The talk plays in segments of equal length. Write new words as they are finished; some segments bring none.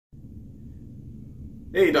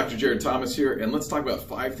Hey, Dr. Jared Thomas here, and let's talk about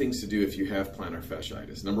 5 things to do if you have plantar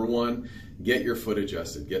fasciitis. Number 1, get your foot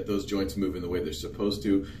adjusted. Get those joints moving the way they're supposed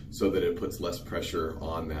to so that it puts less pressure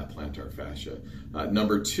on that plantar fascia.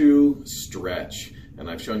 Number 2, stretch.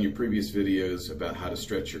 And I've shown you previous videos about how to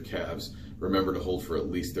stretch your calves. Remember to hold for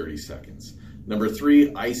at least 30 seconds. Number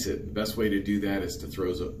 3, ice it. The best way to do that is to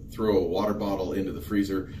throw a water bottle into the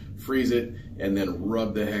freezer, freeze it, and then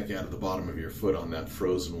rub the heck out of the bottom of your foot on that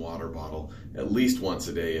frozen water bottle at least once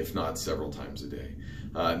a day, if not several times a day.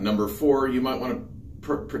 Number 4, you might want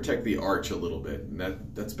to protect the arch a little bit, and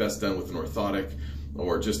that's best done with an orthotic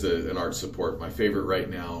or just an arch support. My favorite right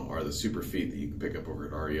now are the Super Feet that you can pick up over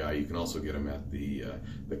at REI. You can also get them at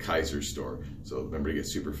the Kaiser store. So remember to get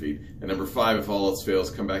Super Feet. And number 5, if all else fails,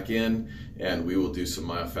 come back in and we will do some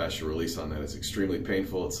myofascial release on that. It's extremely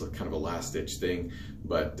painful. It's kind of a last ditch thing,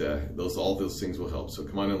 but all those things will help. So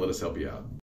come on and let us help you out.